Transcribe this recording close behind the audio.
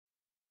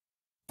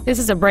This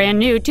is a brand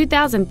new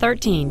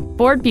 2013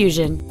 Ford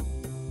Fusion.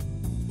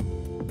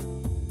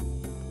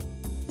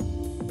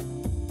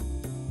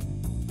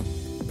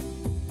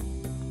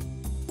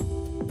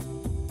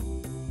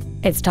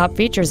 Its top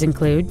features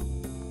include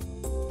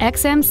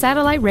XM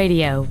satellite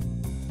radio,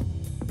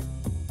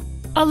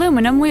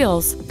 aluminum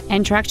wheels,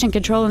 and traction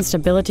control and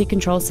stability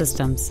control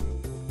systems.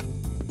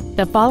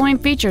 The following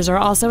features are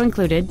also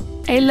included: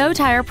 a low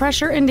tire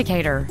pressure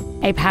indicator,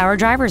 a power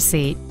driver's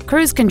seat,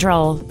 cruise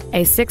control,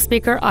 a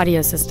 6-speaker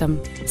audio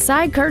system,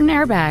 side curtain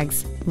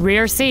airbags,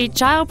 rear seat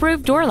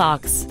child-proof door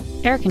locks,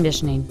 air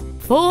conditioning,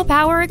 full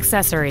power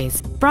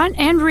accessories, front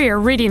and rear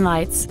reading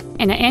lights,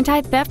 and an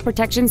anti-theft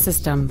protection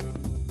system.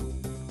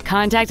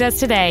 Contact us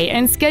today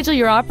and schedule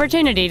your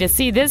opportunity to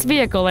see this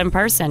vehicle in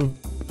person.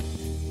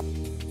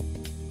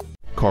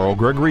 Carl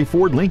Gregory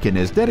Ford Lincoln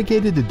is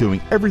dedicated to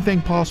doing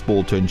everything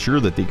possible to ensure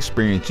that the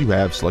experience you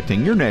have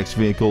selecting your next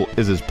vehicle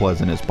is as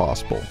pleasant as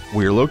possible.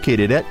 We are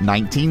located at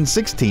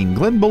 1916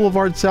 Glen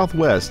Boulevard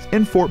Southwest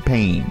in Fort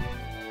Payne.